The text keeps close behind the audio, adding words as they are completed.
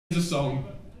Here's a song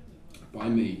by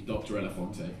me, Dr.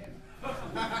 Elephonté.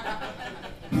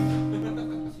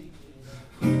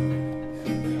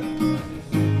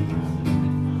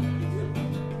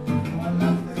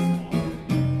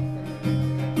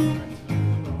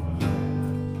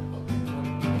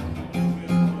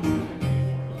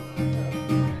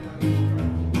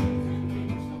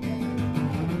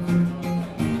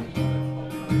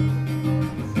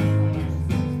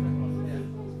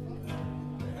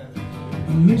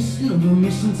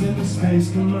 Mission to the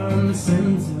Space Command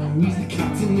Center. He's the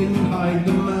captain in high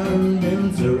demand.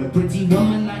 Enter a pretty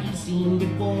woman that he's seen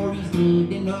before. He's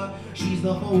needing her. She's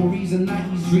the whole reason that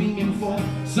he's dreaming for.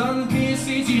 Sun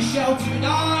pierces his sheltered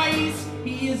eyes.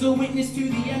 He is a witness to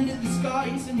the end of the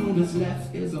skies. And all that's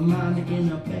left is a man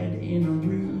in a bed in a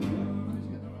room.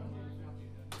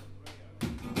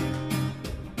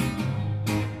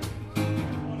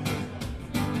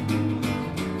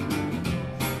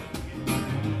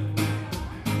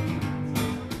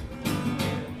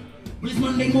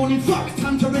 Monday morning fuck,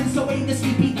 time to rinse away the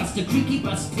sleepy dust. A creaky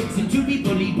bus takes him to be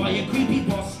bullied by a creepy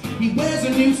boss. He wears a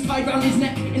noose tied round his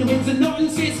neck in a Windsor knot and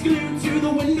sits glued to the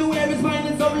window where his mind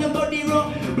and soul and body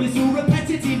rot. But it's all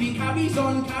repetitive, he carries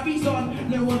on,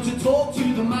 no one to talk to,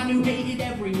 the man who hated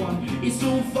everyone. It's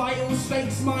all files,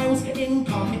 fake smiles,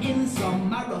 income in some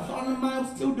marathon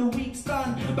miles till the week's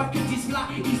done. Back at his flat,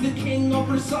 he's the king of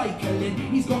recycling.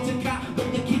 He's got a cat,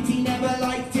 but the kitty never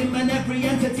liked him. And every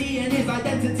entity in his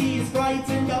identity is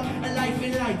frightened of a life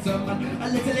enlightenment, a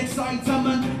little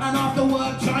excitement. And after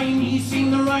work time, he's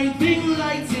seen the right thing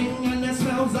lighting, and the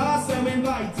smells are so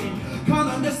inviting. Can't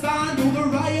understand all the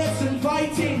riots and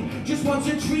fighting, just wants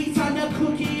a treat and a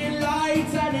cookie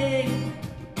enlightening.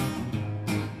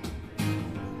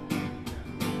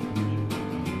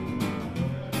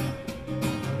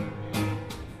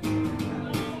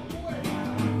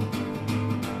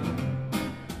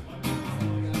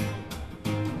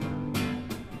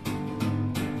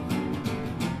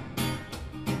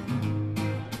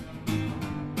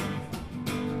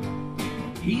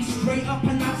 He's straight up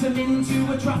and knocks him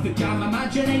into a traffic jam.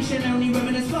 Imagination only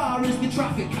running as far as the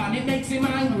traffic can. It makes him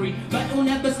angry, but he'll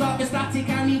never start the static.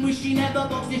 And he wish he never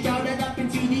boxed his shouted up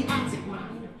into the attic,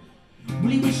 man.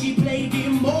 Well, he wish he played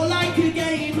him more like a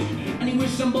game, and he wish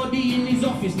somebody in his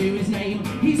office knew his name.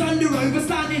 He's under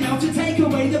overstanding now to take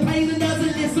away the pain, and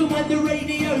doesn't listen when the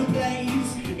radio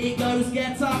plays. It goes,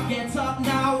 get up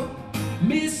now,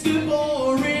 Mr.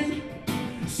 Boring.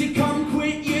 So come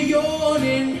quit your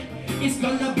yawning. It's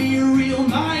gonna be a real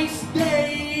nice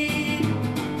day.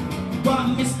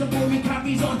 But Mr. Boring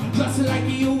carries on, just like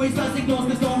he always does. Ignores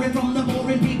the story from the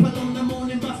boring people on the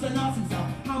morning bus and asks himself,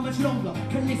 how much longer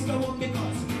can this go on?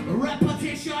 Because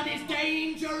repetition is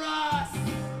dangerous.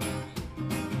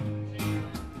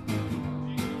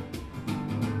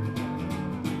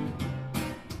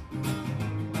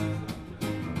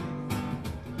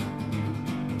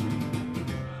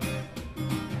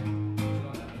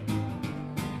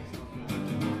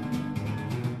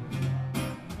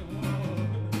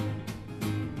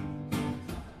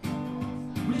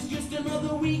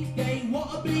 Another weekday,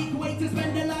 what a bleak way to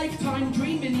spend a lifetime.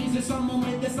 Dreaming he's a someone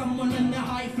with a someone and the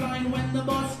high flying. When the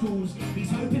boss calls, he's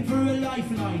hoping for a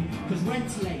lifeline, cause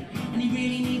rent's late and he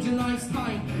really needs a nice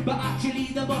time. But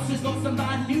actually the boss has got some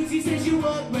bad news. He says your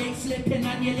work rate's slipping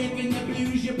and you live in the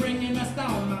blues. You're bringing us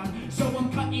down, man, so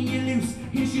I'm cutting you loose.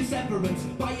 Here's your severance,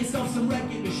 buy yourself some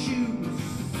regular shoes.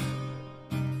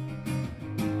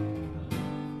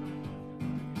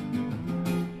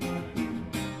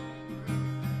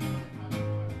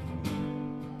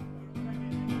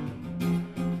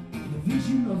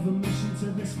 Of a mission to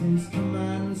the Space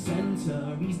Command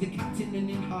Center. He's the captain and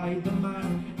in high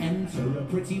demand. Enter a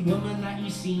pretty woman that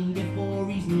he's seen before.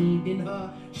 He's needing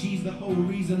her. She's the whole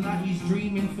reason that he's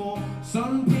dreaming for.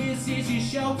 Sun pierces his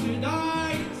sheltered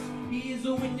eyes. He is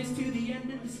a witness to the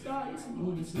end of the skies. And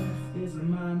all that's left is a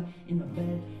man in a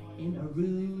bed in a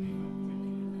room.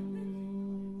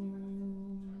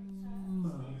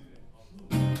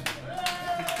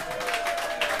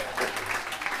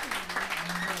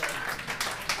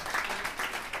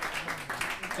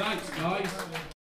 Thanks, guys.